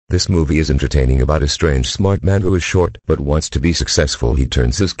This movie is entertaining about a strange smart man who is short but wants to be successful. He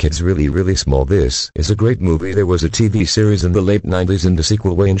turns his kids really small. This is a great movie. There was a TV series in the late 90s and a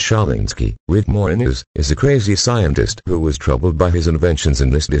sequel. Wayne Shalinsky, Rick Moranis, is a crazy scientist who was troubled by his inventions in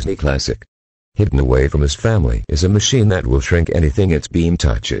this Disney classic. Hidden away from his family is a machine that will shrink anything its beam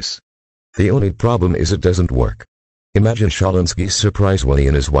touches. The only problem is it doesn't work. Imagine Shalinsky's surprise when he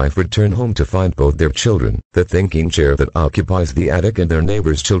and his wife return home to find both their children, the thinking chair that occupies the attic and their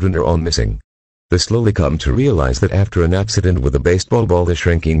neighbor's children are all missing. They slowly come to realize that after an accident with a baseball ball, the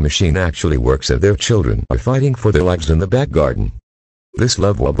shrinking machine actually works and their children are fighting for their lives in the back garden. This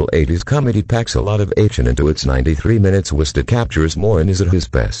lovable 80s comedy packs a lot of action into its 93 minutes. It captures Moranis at his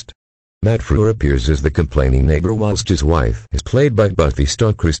best. Matt Frewer appears as the complaining neighbor whilst his wife is played by Buffy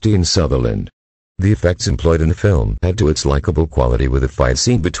star Christine Sutherland. The effects employed in the film add to its likable quality, with a fight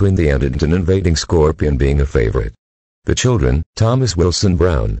scene between the ant and an invading scorpion being a favorite. The children, Thomas Wilson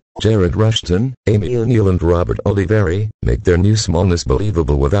Brown, Jared Rushton, Amy O'Neill and Robert Oliveri, make their new smallness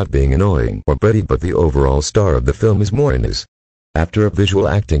believable without being annoying or petty, but the overall star of the film is Moranis. After a visual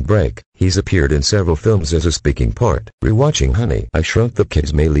acting break, he's appeared in several films as a speaking part. Rewatching Honey, I Shrunk the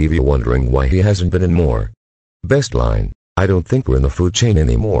Kids may leave you wondering why he hasn't been in more. Best line: I don't think we're in the food chain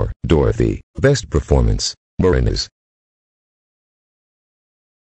anymore, Dorothy. Best performance: Moranis.